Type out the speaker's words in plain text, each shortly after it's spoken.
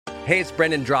Hey, it's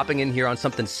Brendan dropping in here on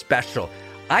something special.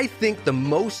 I think the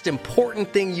most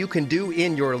important thing you can do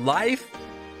in your life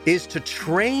is to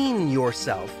train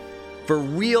yourself for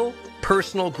real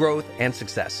personal growth and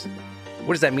success.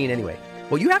 What does that mean anyway?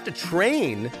 Well, you have to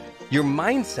train your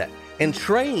mindset and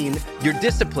train your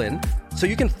discipline so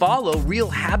you can follow real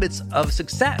habits of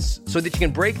success, so that you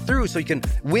can break through, so you can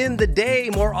win the day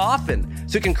more often,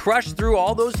 so you can crush through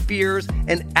all those fears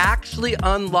and actually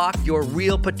unlock your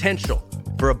real potential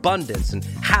for abundance and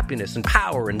happiness and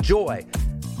power and joy.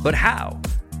 But how?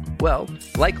 Well,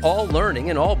 like all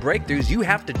learning and all breakthroughs, you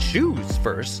have to choose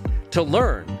first to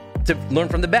learn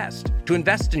from the best, to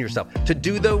invest in yourself, to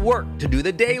do the work, to do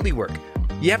the daily work.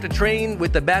 You have to train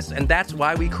with the best, and that's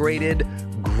why we created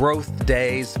Growth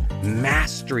Day's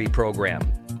Mastery Program.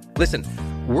 Listen,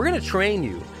 we're going to train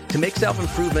you to make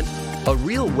self-improvement a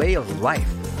real way of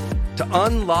life, to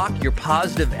unlock your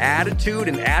positive attitude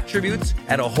and attributes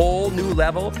at a whole new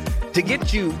level, to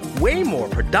get you way more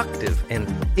productive and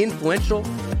influential,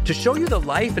 to show you the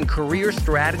life and career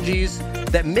strategies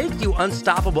that make you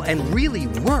unstoppable and really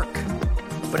work.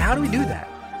 But how do we do that?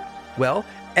 Well,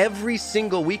 every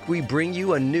single week we bring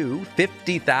you a new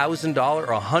 $50,000 or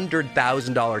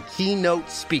 $100,000 keynote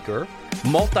speaker,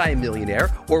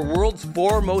 multimillionaire, or world's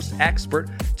foremost expert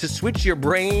to switch your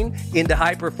brain into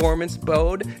high performance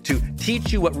mode, to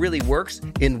teach you what really works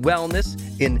in wellness,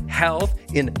 in health,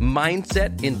 in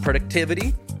mindset, in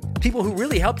productivity. People who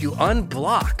really help you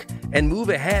unblock and move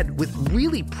ahead with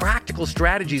really practical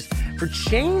strategies for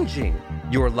changing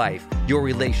your life, your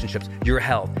relationships, your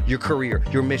health, your career,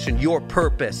 your mission, your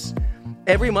purpose.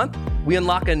 Every month, we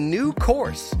unlock a new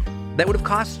course that would have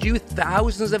cost you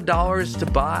thousands of dollars to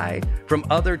buy from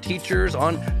other teachers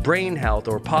on brain health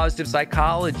or positive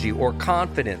psychology or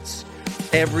confidence.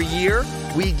 Every year,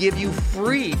 we give you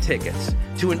free tickets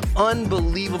to an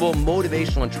unbelievable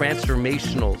motivational and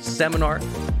transformational seminar.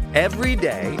 Every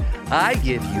day, I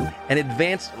give you an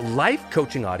advanced life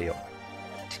coaching audio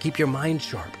to keep your mind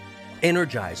sharp,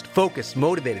 energized, focused,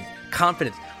 motivated,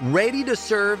 confident, ready to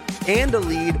serve and to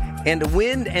lead and to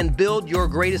win and build your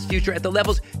greatest future at the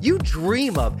levels you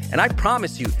dream of. And I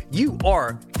promise you, you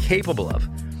are capable of.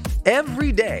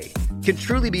 Every day can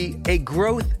truly be a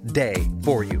growth day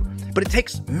for you. But it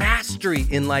takes mastery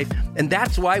in life, and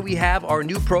that's why we have our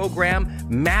new program,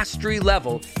 Mastery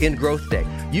Level in Growth Day.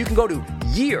 You can go to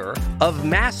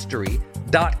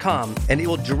yearofmastery.com, and it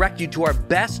will direct you to our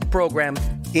best program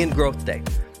in Growth Day.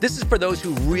 This is for those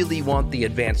who really want the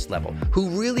advanced level, who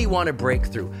really want to break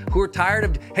through, who are tired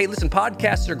of, hey, listen,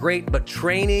 podcasts are great, but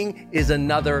training is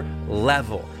another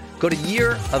level. Go to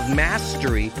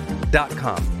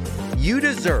yearofmastery.com. You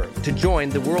deserve to join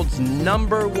the world's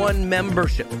 #1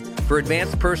 membership for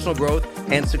advanced personal growth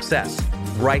and success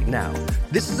right now.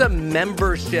 This is a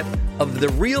membership of the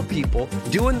real people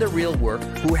doing the real work,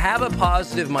 who have a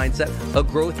positive mindset, a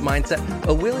growth mindset,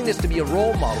 a willingness to be a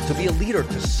role model, to be a leader,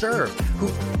 to serve, who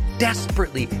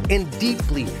desperately and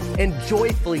deeply and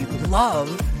joyfully love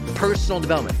personal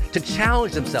development, to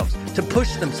challenge themselves, to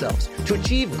push themselves, to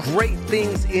achieve great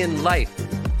things in life.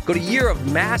 Go to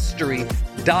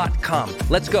yearofmastery.com.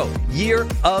 Let's go.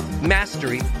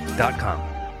 yearofmastery.com.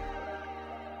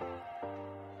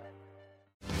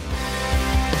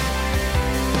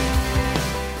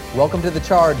 Welcome to The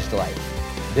Charged Life.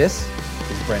 This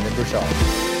is Brendon Burchard.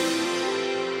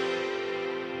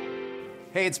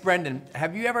 Hey, it's Brendan.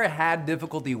 Have you ever had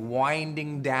difficulty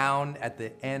winding down at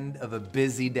the end of a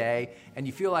busy day and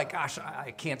you feel like, gosh,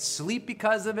 I can't sleep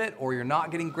because of it, or you're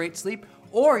not getting great sleep,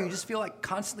 or you just feel like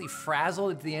constantly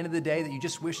frazzled at the end of the day that you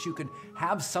just wish you could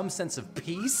have some sense of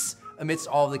peace amidst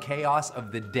all the chaos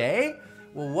of the day?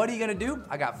 Well, what are you gonna do?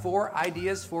 I got 4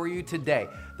 ideas for you today.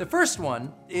 The first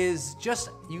one is just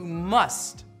you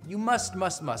must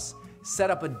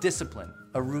set up a discipline,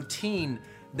 a routine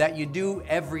that you do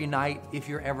every night if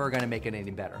you're ever gonna make it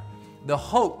any better. The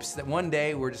hopes that one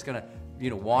day we're just gonna,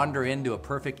 wander into a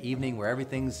perfect evening where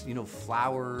everything's,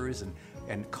 flowers and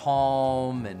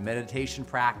calm and meditation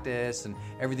practice and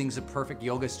everything's a perfect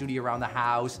yoga studio around the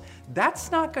house.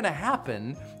 That's not gonna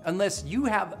happen unless you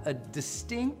have a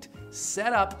distinct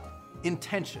set up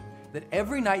intention that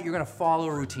every night you're gonna follow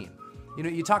a routine.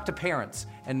 You talk to parents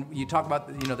and you talk about,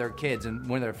 their kids, and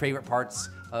one of their favorite parts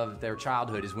of their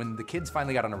childhood is when the kids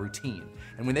finally got on a routine.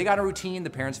 And when they got a routine, the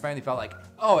parents finally felt like,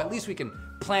 oh, at least we can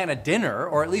plan a dinner,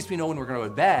 or at least we know when we're gonna go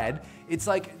to bed. It's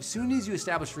like, as soon as you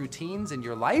establish routines in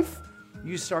your life,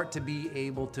 you start to be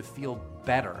able to feel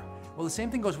better. Well, the same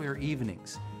thing goes with your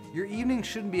evenings. Your evening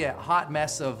shouldn't be a hot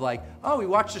mess of like, oh, we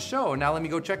watched a show and now let me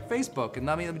go check Facebook, and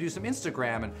now let me do some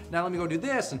Instagram, and now let me go do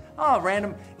this, and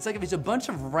random. It's like if it's a bunch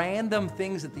of random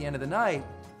things at the end of the night,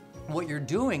 what you're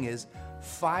doing is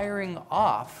firing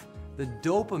off the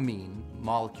dopamine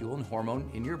molecule and hormone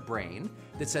in your brain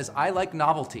that says, I like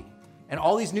novelty. And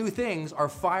all these new things are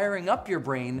firing up your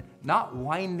brain, not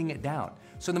winding it down.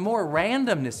 So the more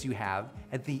randomness you have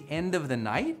at the end of the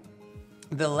night,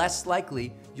 the less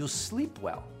likely you'll sleep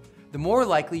well. The more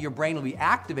likely your brain will be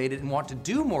activated and want to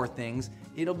do more things,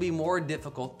 it'll be more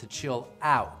difficult to chill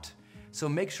out. So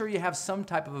make sure you have some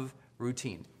type of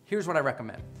routine. Here's what I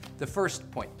recommend. The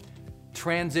first point,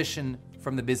 transition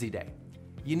from the busy day.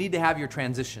 You need to have your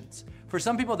transitions. For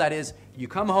some people, that is, you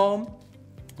come home,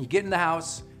 you get in the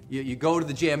house, you go to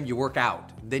the gym, you work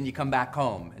out, then you come back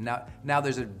home. And now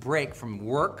there's a break from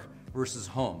work versus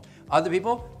home. Other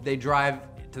people, they drive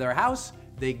to their house,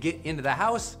 they get into the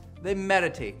house, they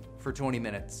meditate for 20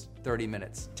 minutes, 30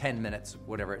 minutes, 10 minutes,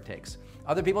 whatever it takes.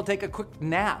 Other people take a quick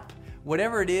nap,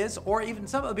 whatever it is, or even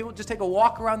some other people just take a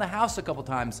walk around the house a couple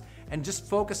times and just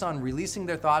focus on releasing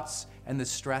their thoughts and the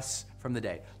stress from the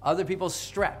day. Other people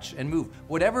stretch and move.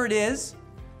 Whatever it is,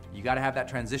 you gotta have that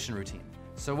transition routine.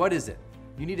 So what is it?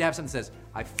 You need to have something that says,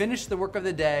 I finished the work of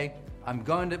the day, I'm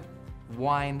going to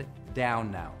wind down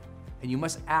now. And you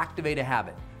must activate a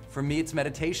habit. For me, it's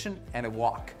meditation and a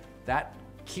walk. That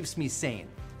keeps me sane.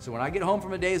 So when I get home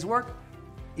from a day's work,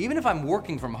 even if I'm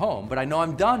working from home, but I know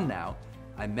I'm done now,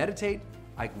 I meditate,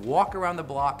 I walk around the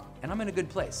block, and I'm in a good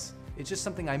place. It's just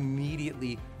something I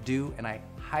immediately do, and I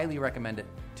highly recommend it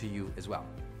to you as well.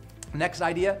 Next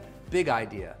idea, big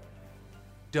idea.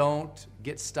 Don't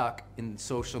get stuck in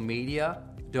social media.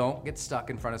 Don't get stuck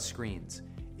in front of screens.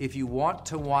 If you want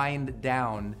to wind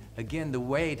down, again, the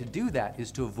way to do that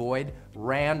is to avoid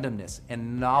randomness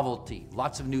and novelty,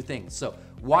 lots of new things. So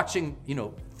watching,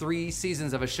 3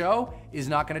 seasons of a show is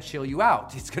not gonna chill you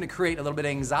out. It's gonna create a little bit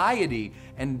of anxiety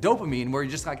and dopamine where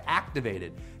you're just like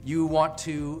activated. You want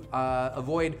to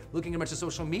avoid looking at much of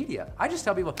social media. I just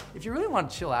tell people, if you really want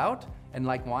to chill out and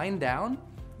like wind down,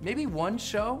 maybe one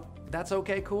show, that's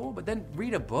okay, cool, but then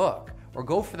read a book or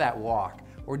go for that walk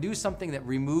or do something that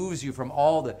removes you from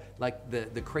all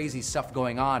the crazy stuff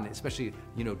going on, especially,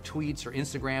 tweets or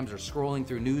Instagrams or scrolling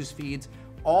through news feeds.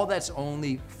 All that's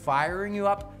only firing you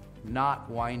up, not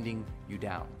winding you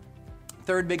down.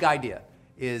 Third big idea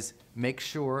is make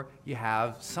sure you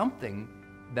have something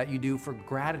that you do for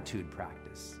gratitude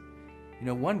practice.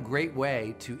 One great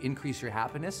way to increase your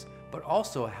happiness, but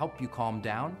also help you calm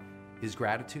down, is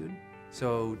gratitude.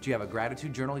 So do you have a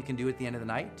gratitude journal you can do at the end of the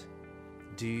night?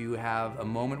 Do you have a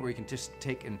moment where you can just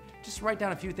take and just write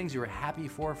down a few things you were happy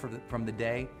from the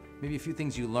day, maybe a few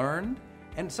things you learned?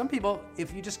 And some people,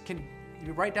 if you just can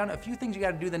write down a few things you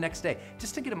got to do the next day,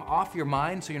 just to get them off your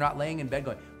mind so you're not laying in bed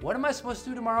going, what am I supposed to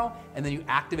do tomorrow? And then you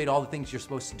activate all the things you're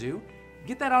supposed to do.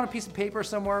 Get that on a piece of paper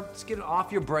somewhere, just get it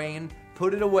off your brain,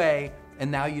 put it away, and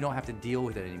now you don't have to deal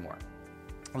with it anymore.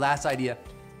 Last idea,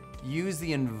 use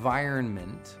the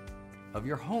environment of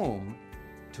your home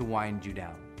to wind you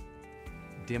down.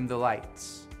 Dim the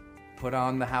lights, put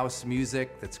on the house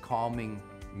music that's calming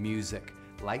music.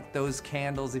 Light those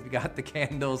candles if you got the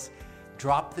candles.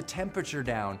 Drop the temperature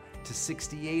down to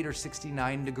 68 or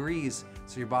 69 degrees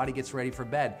so your body gets ready for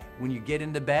bed. When you get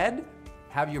into bed,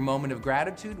 have your moment of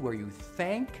gratitude where you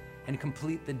thank and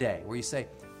complete the day, where you say,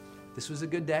 this was a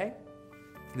good day.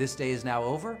 This day is now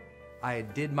over. I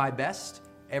did my best.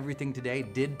 Everything today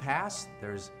did pass.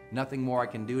 There's nothing more I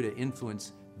can do to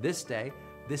influence this day.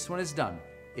 This one is done.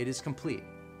 It is complete.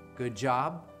 Good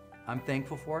job. I'm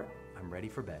thankful for it. I'm ready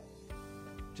for bed.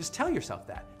 Just tell yourself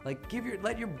that.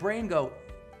 Let your brain go,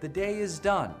 the day is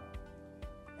done.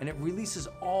 And it releases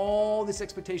all this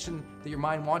expectation that your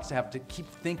mind wants to have to keep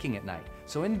thinking at night.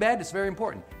 So in bed, it's very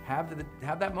important. Have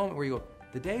that moment where you go,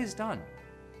 the day is done.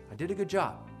 I did a good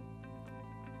job.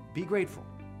 Be grateful.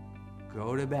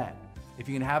 Go to bed. If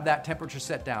you can have that temperature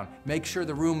set down, make sure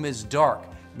the room is dark.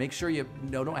 Make sure you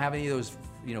don't have any of those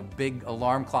big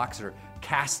alarm clocks that are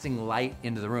casting light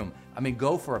into the room.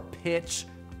 Go for a pitch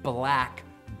black,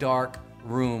 dark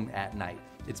room at night.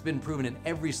 It's been proven in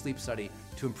every sleep study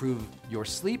to improve your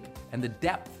sleep and the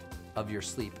depth of your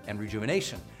sleep and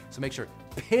rejuvenation. So make sure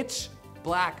pitch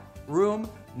black room,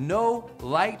 no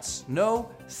lights, no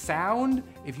sound.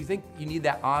 If you think you need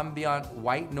that ambient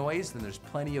white noise, then there's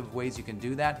plenty of ways you can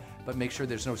do that, but make sure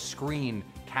there's no screen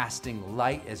casting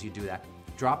light as you do that.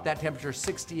 Drop that temperature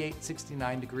 68,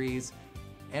 69 degrees,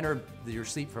 enter your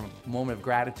sleep from a moment of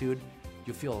gratitude.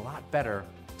 You'll feel a lot better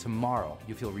tomorrow.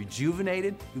 You feel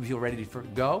rejuvenated, you feel ready to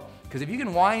go. Because if you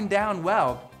can wind down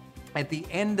well at the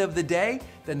end of the day,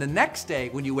 then the next day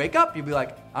when you wake up, you'll be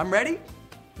like, I'm ready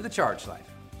for the charged life.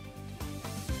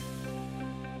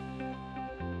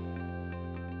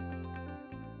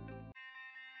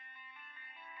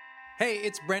 Hey,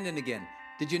 it's Brendan again.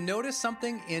 Did you notice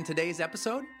something in today's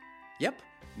episode? Yep,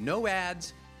 no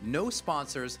ads, no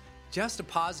sponsors, just a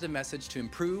positive message to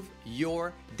improve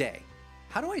your day.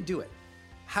 How do I do it?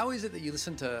 How is it that you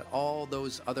listen to all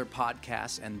those other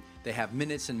podcasts and they have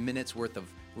minutes and minutes worth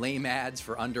of lame ads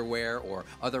for underwear or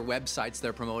other websites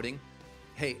they're promoting?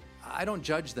 Hey, I don't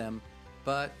judge them,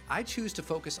 but I choose to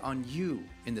focus on you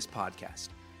in this podcast.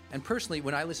 And personally,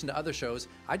 when I listen to other shows,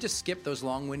 I just skip those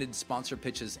long-winded sponsor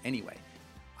pitches anyway.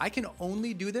 I can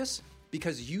only do this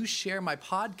because you share my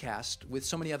podcast with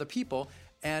so many other people,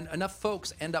 and enough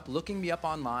folks end up looking me up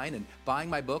online and buying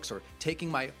my books or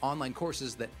taking my online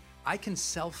courses that I can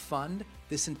self-fund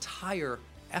this entire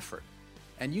effort.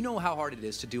 And you know how hard it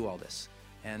is to do all this.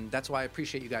 And that's why I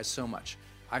appreciate you guys so much.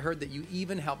 I heard that you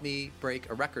even helped me break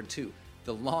a record too.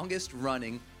 The longest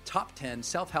running top 10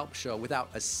 self-help show without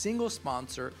a single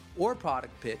sponsor or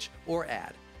product pitch or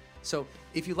ad. So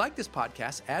if you like this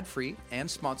podcast, ad-free and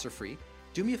sponsor-free,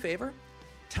 do me a favor,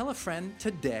 tell a friend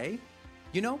today,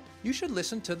 you should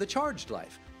listen to The Charged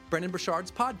Life, Brendon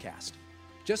Burchard's podcast.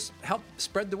 Just help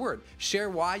spread the word. Share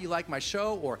why you like my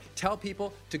show or tell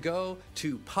people to go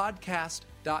to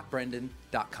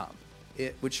podcast.brendon.com.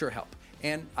 It would sure help.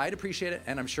 And I'd appreciate it,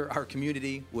 and I'm sure our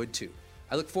community would too.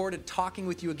 I look forward to talking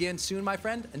with you again soon, my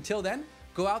friend. Until then,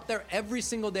 go out there every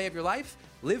single day of your life,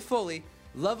 live fully,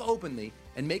 love openly,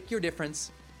 and make your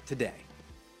difference today.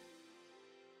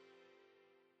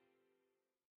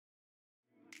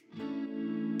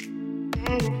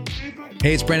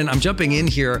 Hey, it's Brendan. I'm jumping in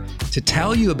here to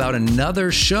tell you about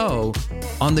another show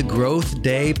on the Growth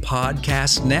Day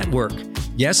Podcast Network.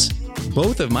 Yes,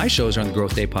 both of my shows are on the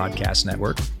Growth Day Podcast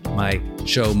Network. My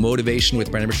show, Motivation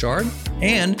with Brendon Burchard,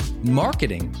 and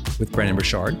Marketing with Brendon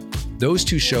Burchard. Those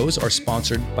two shows are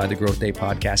sponsored by the Growth Day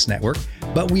Podcast Network,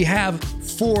 but we have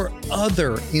 4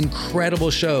 other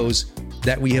incredible shows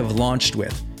that we have launched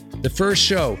with. The first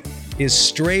show is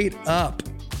Straight Up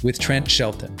with Trent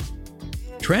Shelton.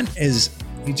 Trent is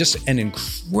just an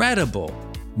incredible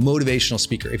motivational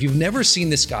speaker. If you've never seen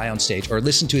this guy on stage or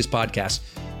listened to his podcast,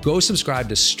 go subscribe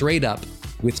to Straight Up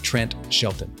with Trent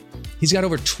Shelton. He's got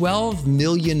over 12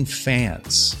 million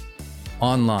fans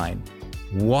online.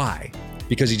 Why?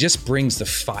 Because he just brings the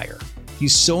fire.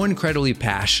 He's so incredibly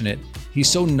passionate. He's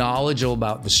so knowledgeable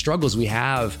about the struggles we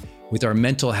have with our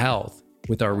mental health,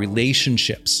 with our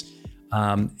relationships.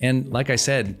 And like I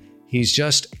said, he's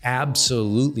just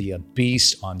absolutely a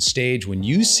beast on stage. When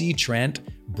you see Trent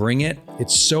bring it,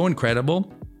 it's so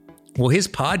incredible. Well, his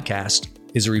podcast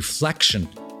is a reflection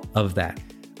of that.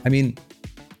 I mean,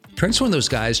 Trent's one of those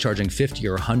guys charging $50,000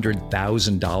 or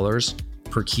 $100,000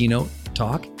 per keynote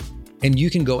talk, and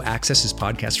you can go access his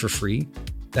podcast for free.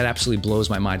 That absolutely blows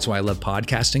my mind. That's why I love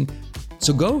podcasting.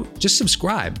 So go just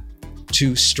subscribe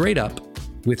to Straight Up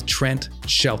with Trent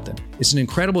Shelton. It's an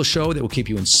incredible show that will keep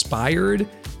you inspired.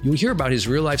 You'll hear about his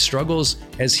real life struggles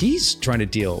as he's trying to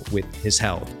deal with his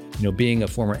health. Being a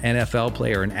former NFL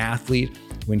player, an athlete,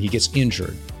 when he gets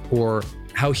injured, or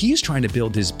how he's trying to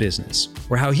build his business,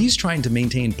 or how he's trying to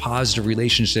maintain positive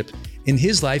relationship in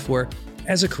his life where,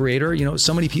 as a creator,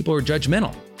 so many people are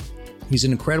judgmental. He's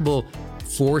an incredible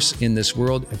force in this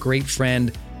world, a great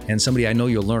friend, and somebody I know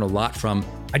you'll learn a lot from.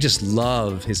 I just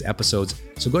love his episodes.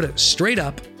 So go to Straight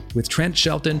Up with Trent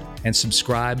Shelton and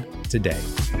subscribe today.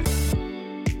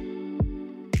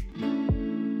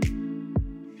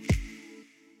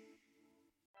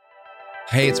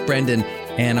 Hey, it's Brendan,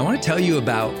 and I want to tell you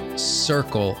about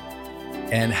Circle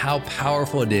and how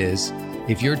powerful it is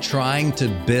if you're trying to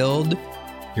build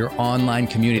your online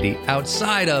community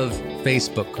outside of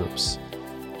Facebook groups.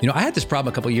 I had this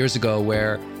problem a couple years ago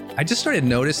where I just started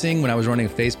noticing when I was running a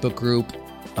Facebook group,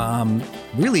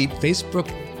 really Facebook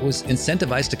was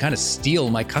incentivized to kind of steal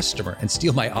my customer and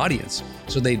steal my audience.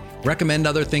 So they'd recommend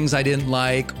other things I didn't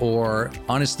like, or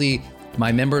honestly,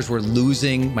 my members were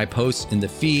losing my posts in the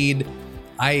feed.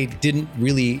 I didn't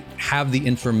really have the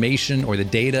information or the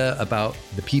data about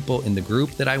the people in the group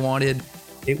that I wanted.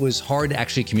 It was hard to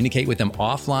actually communicate with them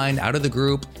offline, out of the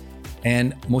group.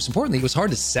 And most importantly, it was hard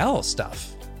to sell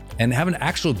stuff and have an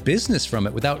actual business from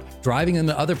it without driving them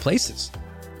to other places.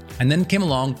 And then came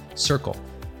along Circle.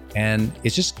 And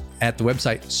it's just at the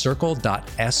website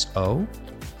circle.so.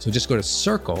 So just go to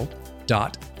circle.so.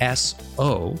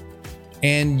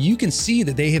 And you can see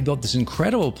that they have built this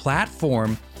incredible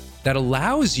platform that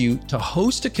allows you to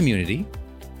host a community,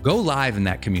 go live in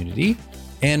that community,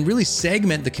 and really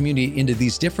segment the community into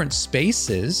these different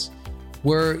spaces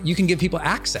where you can give people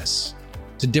access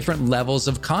to different levels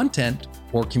of content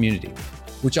or community,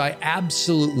 which I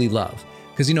absolutely love.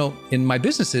 Because, in my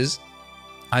businesses,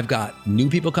 I've got new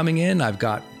people coming in, I've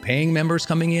got paying members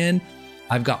coming in,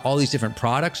 I've got all these different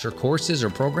products or courses or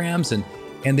programs, and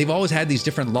they've always had these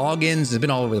different logins. They've been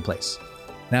all over the place.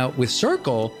 Now with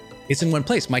Circle, it's in one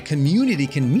place. My community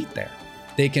can meet there.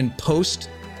 They can post,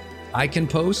 I can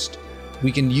post.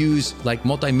 We can use like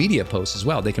multimedia posts as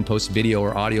well. They can post video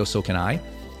or audio, so can I.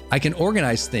 I can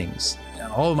organize things,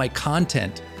 all of my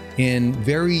content in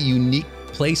very unique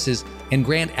places and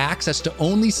grant access to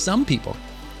only some people.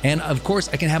 And of course,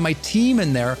 I can have my team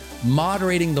in there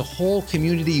moderating the whole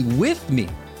community with me.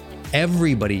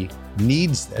 Everybody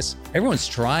needs this. Everyone's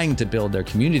trying to build their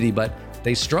community, but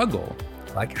they struggle.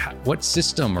 Like, what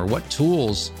system or what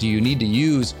tools do you need to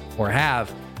use or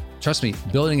have? Trust me,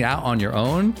 building it out on your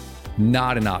own,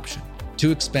 not an option.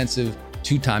 Too expensive,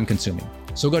 too time consuming.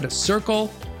 So go to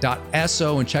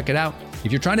circle.so and check it out.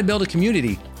 If you're trying to build a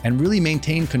community and really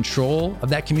maintain control of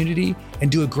that community and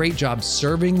do a great job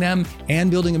serving them and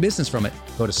building a business from it,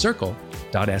 go to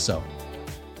circle.so.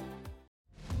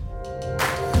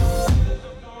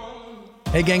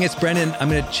 Hey gang, it's Brendan. I'm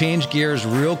going to change gears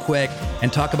real quick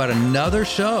and talk about another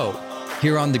show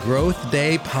here on the Growth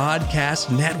Day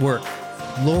Podcast Network.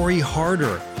 Lori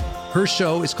Harder. Her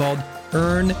show is called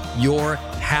Earn Your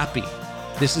Happy.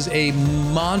 This is a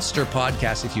monster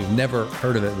podcast if you've never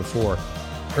heard of it before.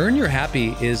 Earn Your Happy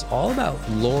is all about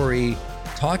Lori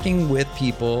talking with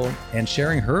people and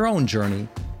sharing her own journey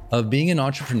of being an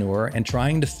entrepreneur and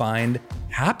trying to find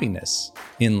happiness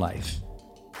in life.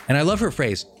 And I love her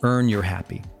phrase, earn your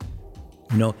happy.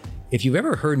 You know, if you've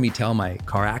ever heard me tell my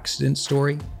car accident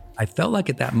story, I felt like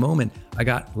at that moment I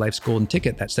got life's golden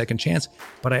ticket, that second chance,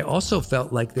 but I also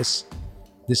felt like this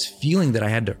feeling that I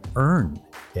had to earn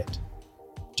it,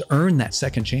 to earn that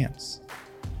second chance.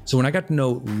 So when I got to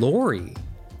know Lori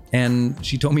and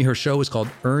she told me her show was called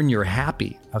Earn Your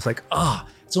Happy, I was like,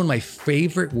 it's one of my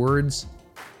favorite words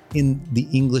in the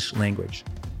English language,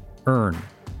 earn.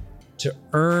 To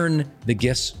earn the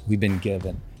gifts we've been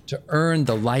given, to earn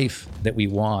the life that we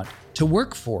want, to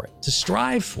work for it, to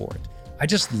strive for it. I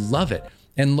just love it.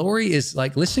 And Lori is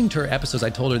like, listening to her episodes,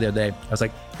 I told her the other day, I was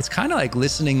like, it's kind of like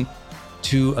listening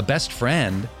to a best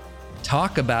friend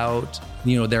talk about,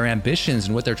 you know, their ambitions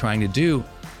and what they're trying to do.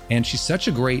 And she's such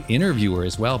a great interviewer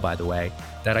as well, by the way,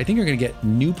 that I think you're going to get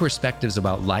new perspectives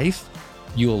about life.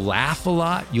 You'll laugh a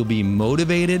lot, you'll be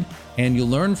motivated, and you'll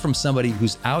learn from somebody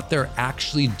who's out there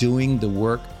actually doing the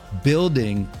work,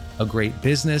 building a great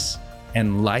business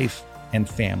and life and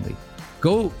family.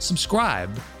 Go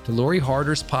subscribe to Lori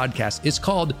Harder's podcast. It's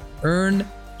called Earn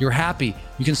Your Happy.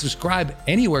 You can subscribe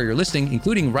anywhere you're listening,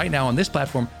 including right now on this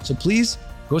platform. So please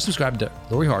go subscribe to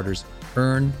Lori Harder's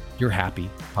Earn Your Happy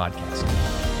podcast.